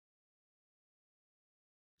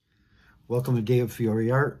Welcome to David Fiore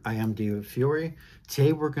Art. I am David Fiore.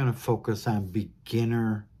 Today we're going to focus on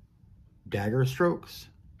beginner dagger strokes,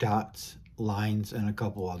 dots, lines, and a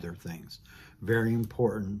couple other things. Very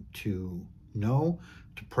important to know,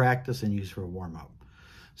 to practice, and use for a warm-up.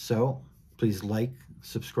 So please like,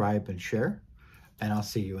 subscribe, and share, and I'll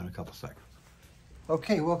see you in a couple seconds.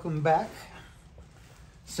 Okay, welcome back.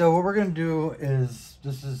 So what we're going to do is,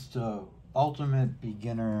 this is the ultimate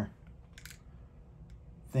beginner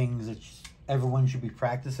things that everyone should be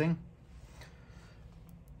practicing.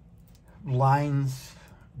 Lines,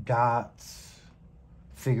 dots,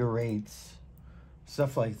 figure eights,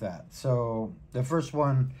 stuff like that. So the first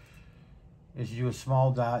one is you do a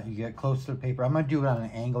small dot, you get close to the paper. I'm going to do it on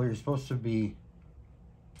an angle. You're supposed to be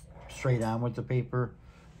straight on with the paper,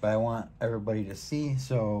 but I want everybody to see.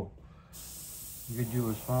 So you could do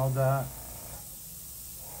a small dot.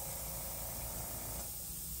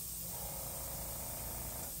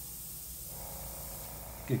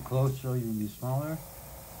 Get closer, you can be smaller.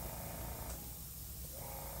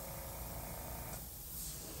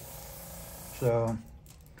 So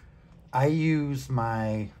I use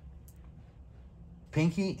my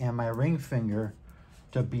pinky and my ring finger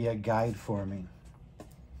to be a guide for me,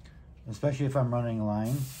 especially if I'm running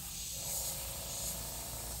lines.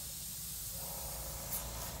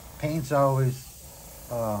 Paint's always,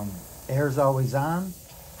 air's always on,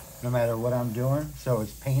 no matter what I'm doing. So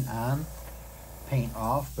it's paint on, paint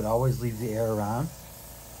off, but always leave the air on.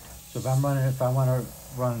 So if I want to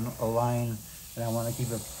run a line and I want to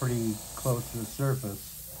keep it pretty close to the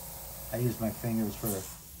surface, I use my fingers for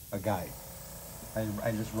a guide.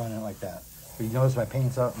 I just run it like that. But you notice my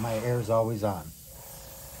paint's up, my air is always on.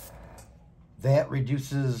 That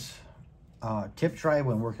reduces tip dry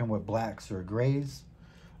when working with blacks or grays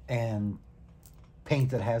and paint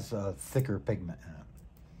that has a thicker pigment in it.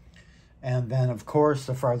 And then, of course,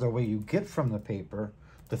 the farther away you get from the paper,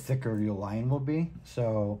 the thicker your line will be.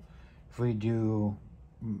 So if we do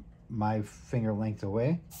my finger length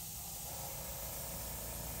away,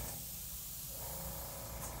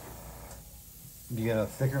 you get a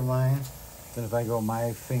thicker line. Then if I go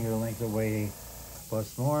my finger length away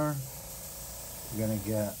plus more, you're gonna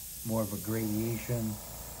get more of a gradation.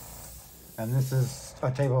 And this is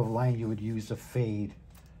a type of line you would use to fade,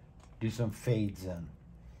 do some fades in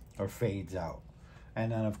or fades out.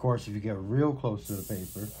 And then of course, if you get real close to the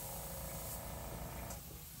paper,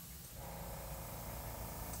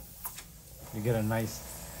 you get a nice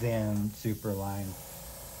thin super line.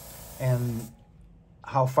 And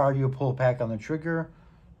how far you pull back on the trigger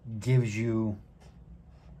gives you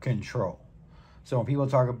control. So when people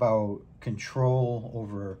talk about control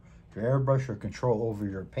over your airbrush or control over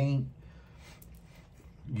your paint,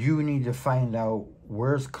 you need to find out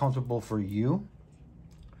where's comfortable for you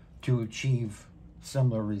to achieve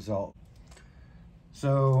similar results.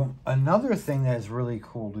 So another thing that is really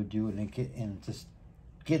cool to do and just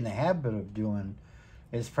get in the habit of doing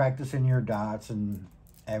is practicing your dots and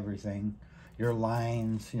everything, your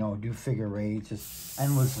lines, you know, do figure eights, just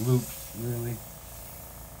endless loops, really.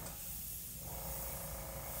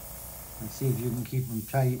 And see if you can keep them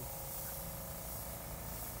tight.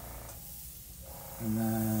 And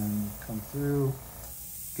then come through,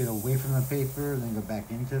 get away from the paper, then go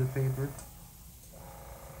back into the paper.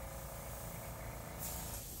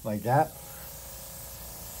 Like that.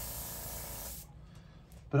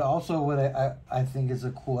 But also what I think is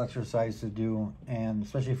a cool exercise to do, and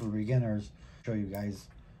especially for beginners, show you guys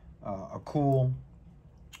a cool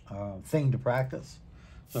thing to practice.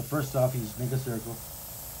 So first off, you just make a circle.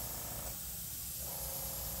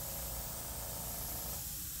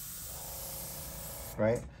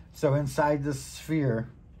 Right? So inside this sphere,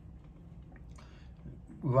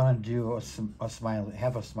 we want to do a smiley,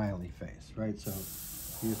 have a smiley face, right? So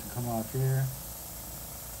you just come off here.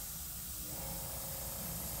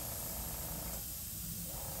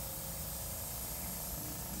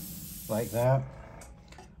 Like that.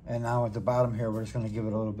 And now at the bottom here, we're just going to give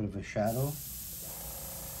it a little bit of a shadow.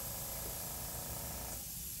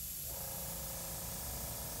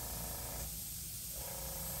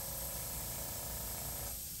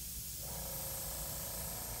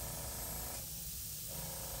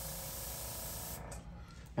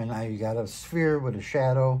 And now you got a sphere with a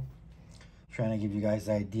shadow. Trying to give you guys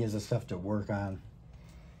ideas of stuff to work on.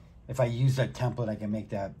 If I use that template, I can make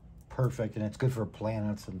that perfect, and it's good for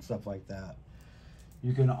planets and stuff like that.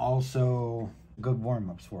 You can also, good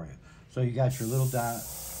warm-ups for you. So you got your little dot.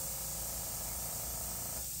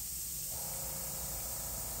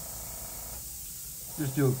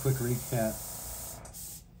 Just do a quick recap.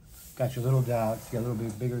 Got your little dots, you got a little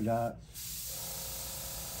bit bigger dots.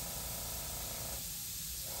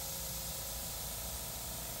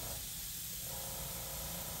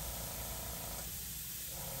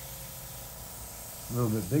 a little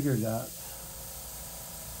bit bigger dots.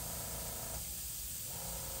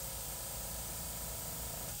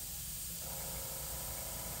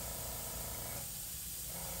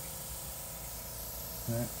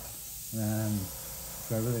 Right. And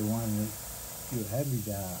if I really wanted to do a heavy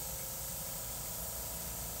dot,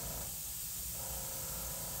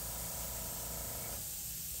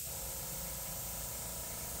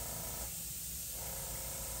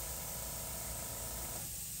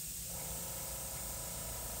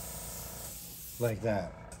 like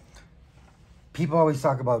that. People always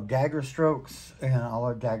talk about dagger strokes, and all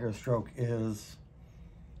a dagger stroke is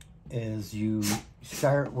you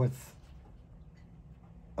start with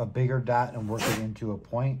a bigger dot and work it into a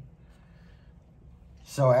point.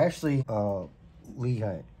 So actually,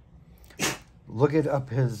 Lehigh, look it up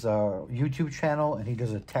his YouTube channel, and he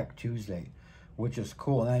does a Tech Tuesday, which is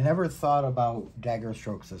cool. And I never thought about dagger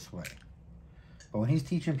strokes this way, but when he's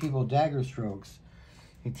teaching people dagger strokes,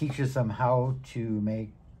 he teaches them how to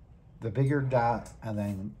make the bigger dot and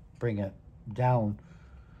then bring it down.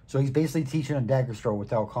 So he's basically teaching a dagger stroke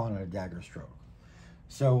without calling it a dagger stroke.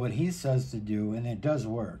 So what he says to do, and it does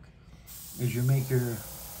work, is you make your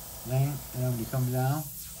lane, and then when you come down,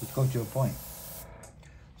 just go to a point.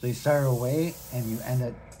 So you start away and you end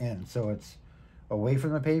it in. So it's away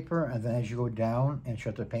from the paper, and then as you go down and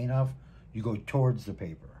shut the paint off, you go towards the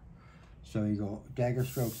paper. So you go dagger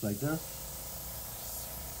strokes like this.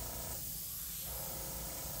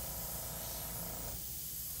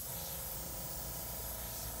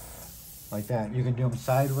 Like that. You can do them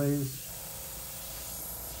sideways.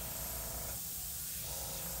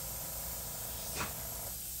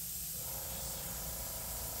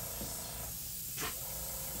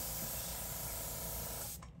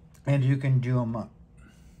 And you can do them up.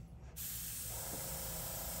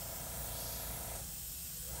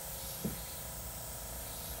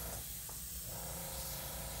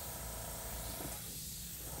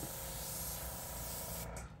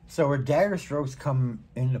 So where dagger strokes come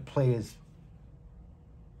into play is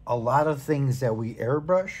a lot of things that we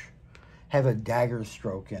airbrush have a dagger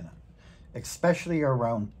stroke in it, especially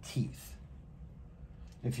around teeth.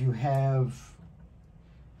 If you have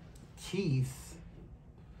teeth,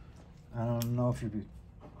 I don't know if you,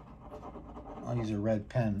 I'll use a red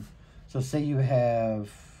pen. So say you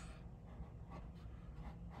have,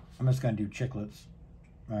 I'm just gonna do chiclets.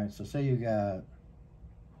 All right, so say you got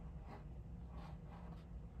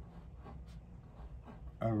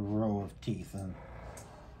a row of teeth, and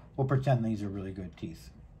we'll pretend these are really good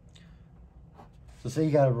teeth. So say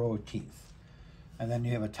you got a row of teeth, and then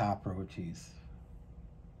you have a top row of teeth.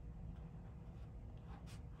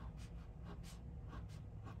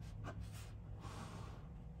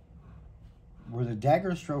 Where the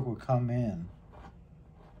dagger stroke will come in,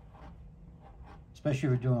 especially if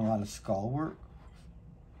you're doing a lot of skull work,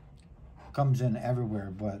 comes in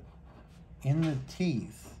everywhere, but in the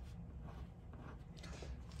teeth,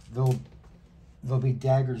 there'll be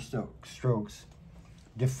dagger strokes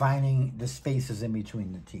defining the spaces in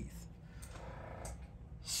between the teeth.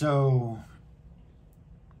 So,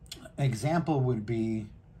 an example would be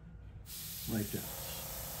like this.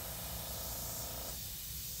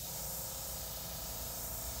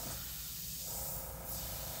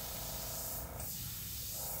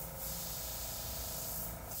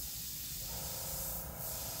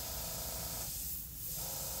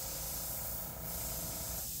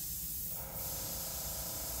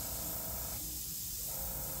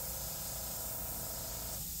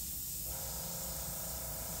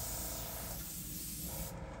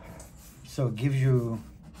 So it gives you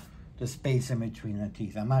the space in between the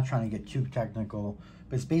teeth. I'm not trying to get too technical,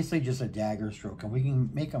 but it's basically just a dagger stroke, and we can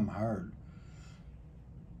make them hard.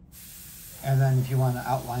 And then if you want to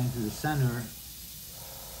outline through the center,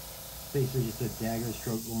 basically just a dagger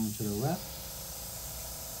stroke going to the left,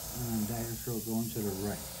 and a dagger stroke going to the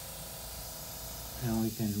right. And we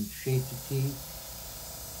can shape the teeth.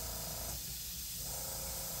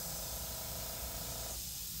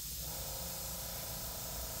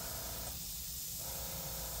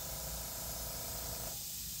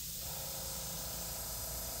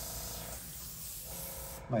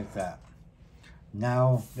 Like that.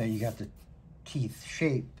 Now that you got the teeth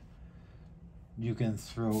shaped, you can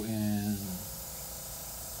throw in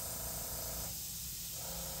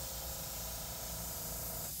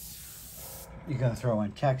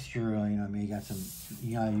texture. You know, maybe you got some,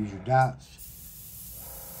 you gotta use your dots.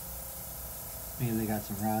 Maybe they got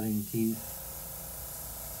some rotting teeth.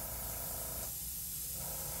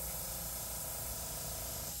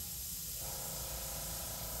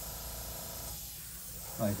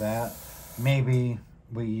 Like that. Maybe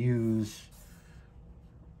we use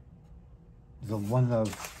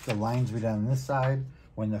the lines we did on this side,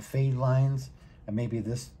 when the fade lines, and maybe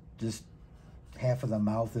this half of the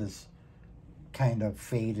mouth is kind of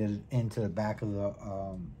faded into the back of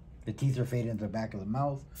the teeth are faded into the back of the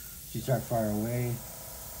mouth. So you start far away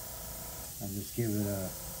and just give it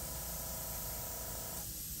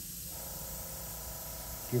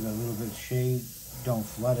a little bit of shade. Don't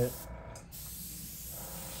flood it.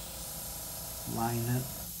 Line it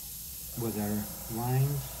with our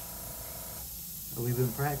lines that we've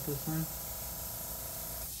been practicing.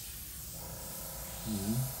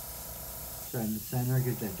 Start in the center,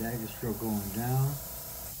 get that dagger stroke going down.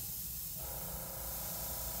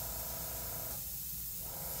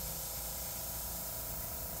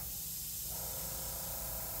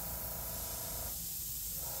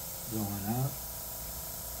 Going up.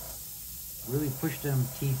 Really push them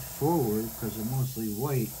teeth forward because they're mostly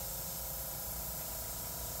white.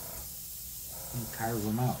 And carve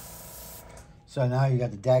them out. So now you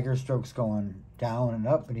got the dagger strokes going down and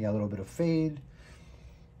up, and you got a little bit of fade.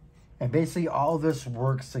 And basically all this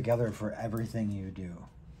works together for everything you do.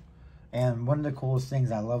 And one of the coolest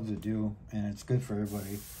things I love to do, and it's good for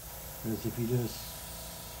everybody, is if you just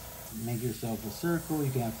make yourself a circle,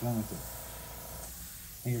 you can have fun with it.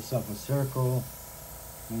 Make yourself a circle,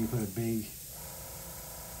 maybe put a big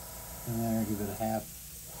in there, give it a half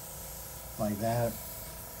like that.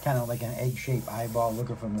 Kind of like an egg-shaped eyeball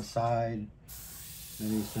looking from the side.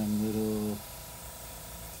 Maybe some little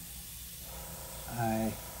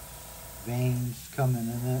eye veins coming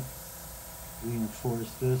in it.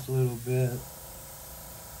 Reinforce this a little bit.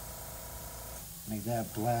 Make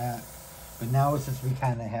that black. But now since we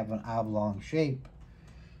kind of have an oblong shape,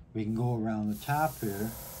 we can go around the top here,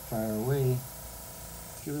 far away,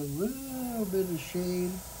 give it a little bit of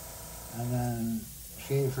shade, and then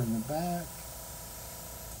shade from the back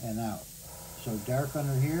and out. So dark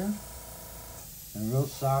under here, and real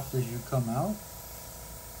soft as you come out.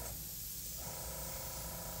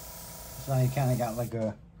 So now you kind of got like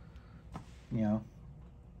a, you know,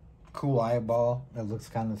 cool eyeball that looks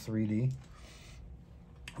kind of 3D.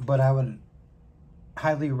 But I would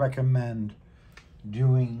highly recommend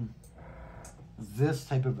doing this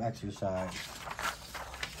type of exercise.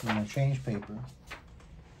 I'm going to change paper.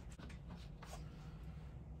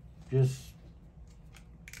 Just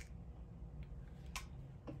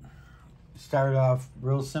start off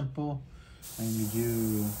real simple, and you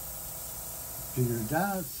do your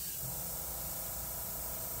dots.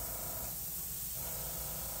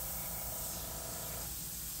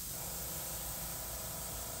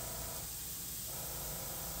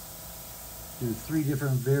 Do 3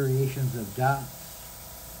 different variations of dots.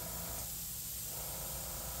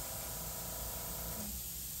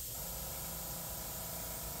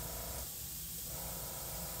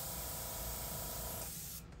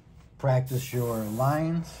 Practice your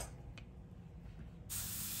lines.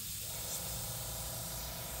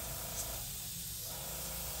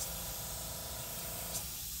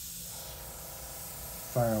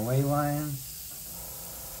 Far away lines.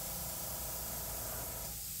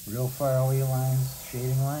 Real far away lines,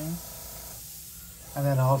 shading lines. And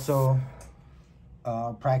then also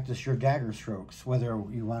practice your dagger strokes, whether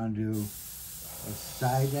you want to do a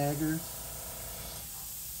side dagger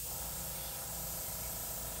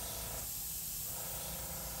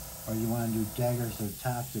or you want to do daggers from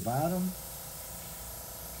top to bottom.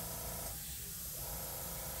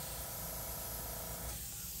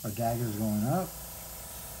 Or daggers going up.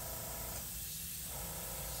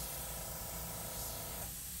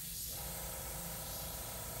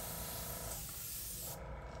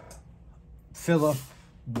 Fill up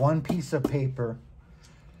one piece of paper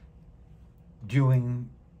doing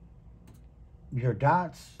your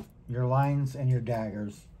dots, your lines, and your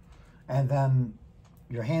daggers. And then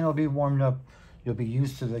your hand will be warmed up. You'll be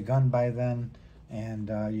used to the gun by then, and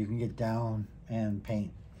you can get down and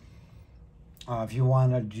paint. If you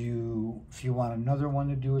want another one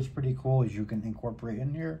to do, it's pretty cool, is you can incorporate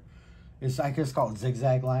in here. I guess call it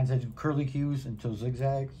zigzag lines. I do curly cues until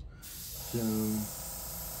zigzags. So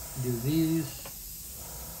do these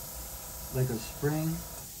like a spring,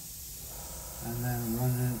 and then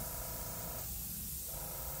run it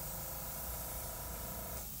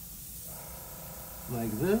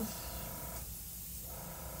like this,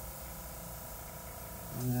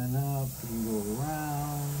 and then up, you can go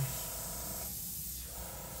around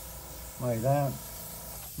like that.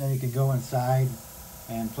 Then you can go inside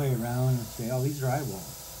and play around and say, oh, these are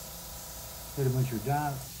eyeballs. Hit them with your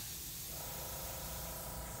dots.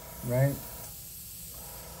 Right?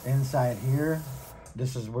 Inside here,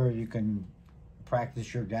 this is where you can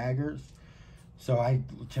practice your daggers. So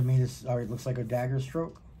to me, this already looks like a dagger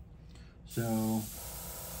stroke. So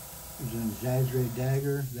there's an exaggerated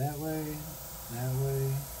dagger that way, that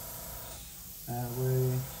way, that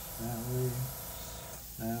way, that way,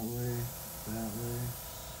 that way, that way.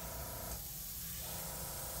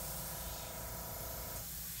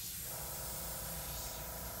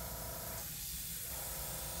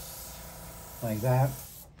 Like that.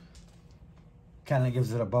 Kind of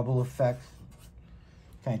gives it a bubble effect.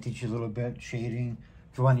 Kind of teach you a little bit shading.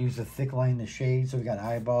 If you want to use a thick line to shade, so we got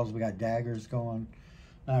eyeballs, we got daggers going.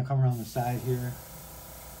 Now I come around the side here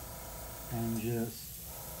and just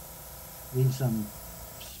leave some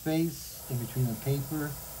space in between the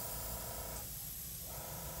paper.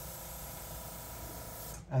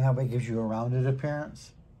 And that way it gives you a rounded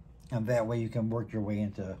appearance. And that way you can work your way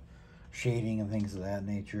into shading and things of that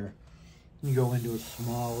nature. You go into a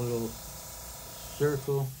small little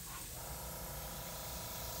circle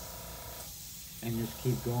and just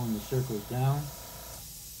keep going the circles down.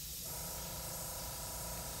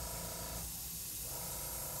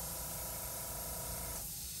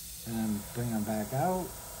 And then bring them back out.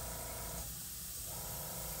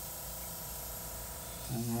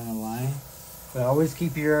 And run a line. But always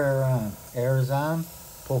keep your airs on.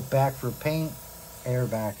 Pull back for paint, air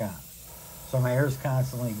back on. So my air is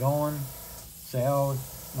constantly going. Say, oh,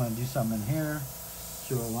 I want to do something in here.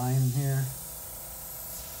 Show a line in here.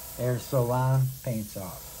 Air's still on, paint's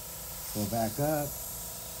off. Go back up.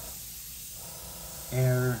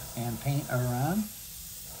 Air and paint are on.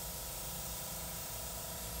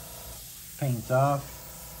 Paint's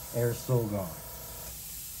off. Air's still going.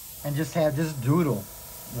 And just doodle.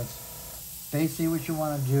 That's basically what you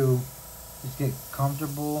want to do. Just get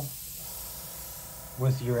comfortable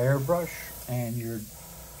with your airbrush and your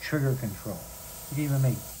trigger control. You can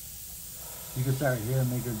even you can start here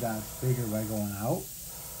and make your dots bigger by going out.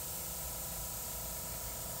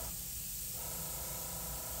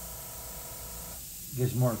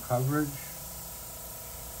 Gives more coverage.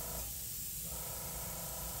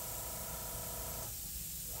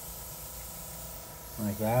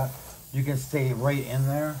 Like that. You can stay right in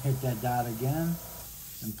there, hit that dot again,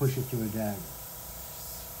 and push it to a dagger.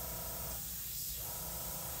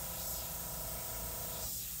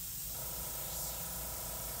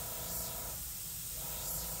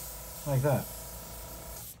 Like that.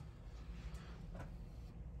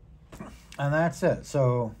 And that's it.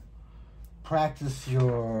 So practice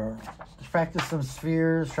some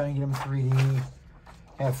spheres, try and get them 3D,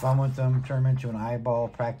 have fun with them, turn them into an eyeball,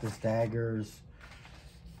 practice daggers,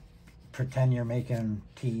 pretend you're making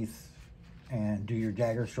teeth, and do your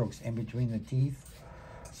dagger strokes in between the teeth,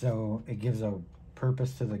 so it gives a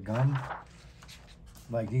purpose to the gum.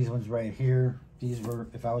 Like these ones right here, these were,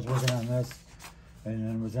 if I was working on this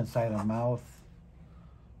and it was inside a mouth,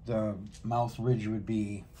 the mouth ridge would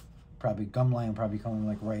be probably gum line, probably coming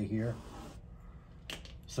like right here.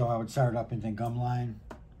 So I would start up into gum line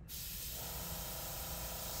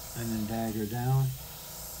and then dagger down.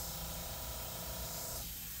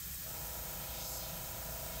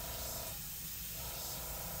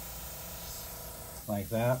 Like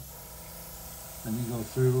that. Then you go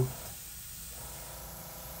through.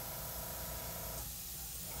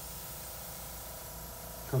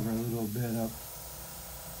 Cover a little bit up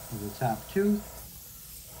with the top tooth.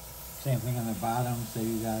 Same thing on the bottom. Say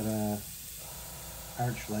you got a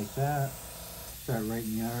arch like that. Start right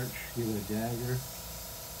in the arch, give it a dagger.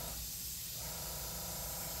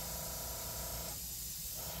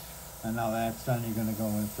 And now that's done, you're gonna go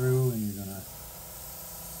in through and you're gonna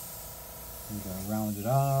round it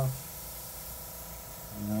off.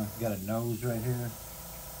 You know, you got a nose right here.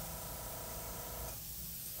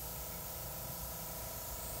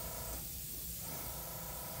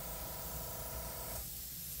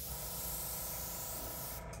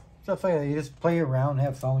 Stuff like that. You just play around,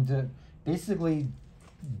 have fun with it. Basically,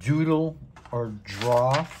 doodle or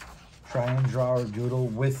draw. Try and draw or doodle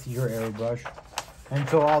with your airbrush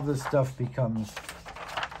until all this stuff becomes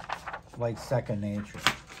like second nature.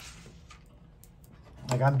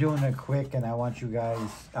 Like I'm doing it quick and I want you guys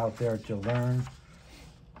out there to learn.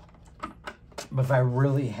 But if I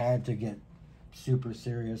really had to get super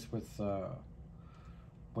serious with a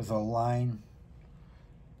line,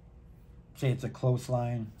 say it's a close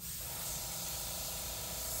line,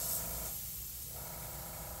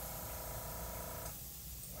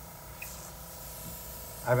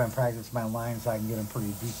 I've been practicing my lines so I can get them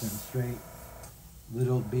pretty decent and straight.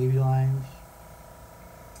 Little baby lines.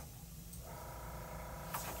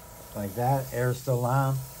 Like that, air's still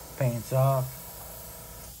on, paint's off.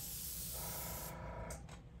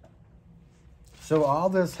 So all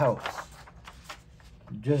this helps.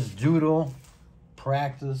 Just doodle,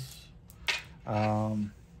 practice.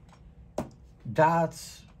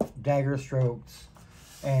 dots, dagger strokes,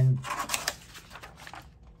 and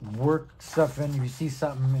work stuff in. If you see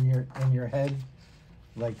something in your head,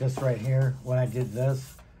 like this right here, when I did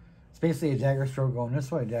this, it's basically a dagger stroke going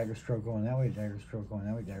this way, dagger stroke going that way, dagger stroke going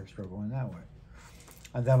that way, dagger stroke going that way.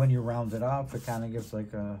 And then when you round it off, it kind of gives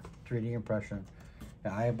like a 3D impression.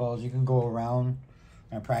 The eyeballs, you can go around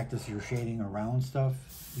and practice your shading around stuff.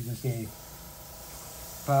 You can stay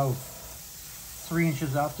about 3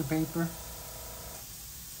 inches off the paper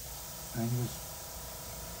and just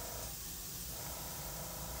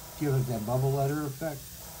give it that bubble letter effect.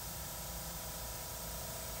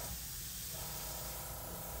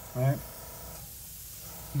 Right?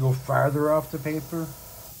 You go farther off the paper.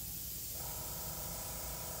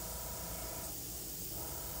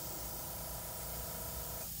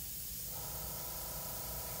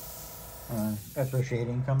 That's where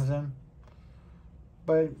shading comes in.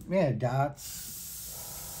 But yeah, dots,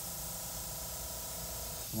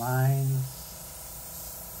 lines,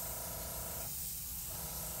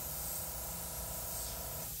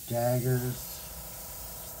 daggers,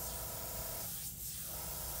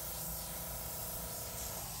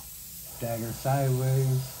 dagger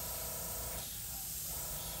sideways.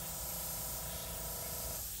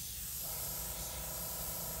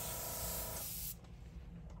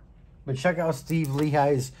 But check out Steve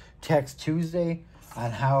Lehigh's Text Tuesday on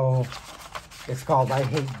how it's called I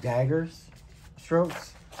Hate Daggers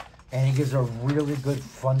Strokes. And he gives a really good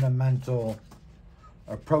fundamental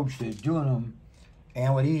approach to doing them.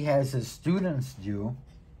 And what he has his students do,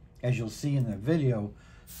 as you'll see in the video,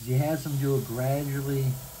 is he has them do it gradually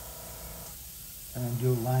and then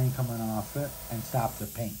do a line coming off it and stop the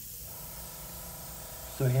paint.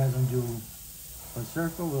 So he has them do a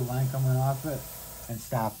circle with a line coming off it and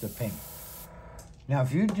stop the paint. Now,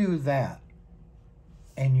 if you do that,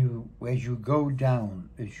 and you, as you go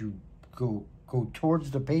down, as you go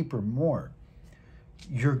towards the paper more,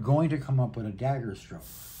 you're going to come up with a dagger stroke.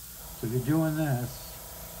 So if you're doing this,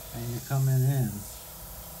 and you're coming in,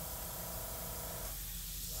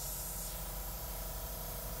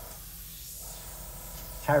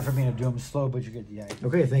 it's hard for me to do them slow, but you get the idea.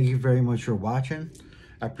 Okay, thank you very much for watching.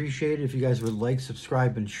 I appreciate it if you guys would like,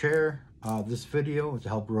 subscribe, and share this video to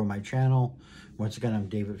help grow my channel. Once again, I'm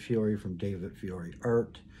David Fiore from David Fiore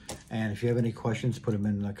Art. And if you have any questions, put them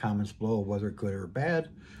in the comments below, whether good or bad.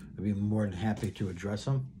 I'd be more than happy to address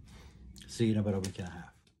them. See you in about a week and a half.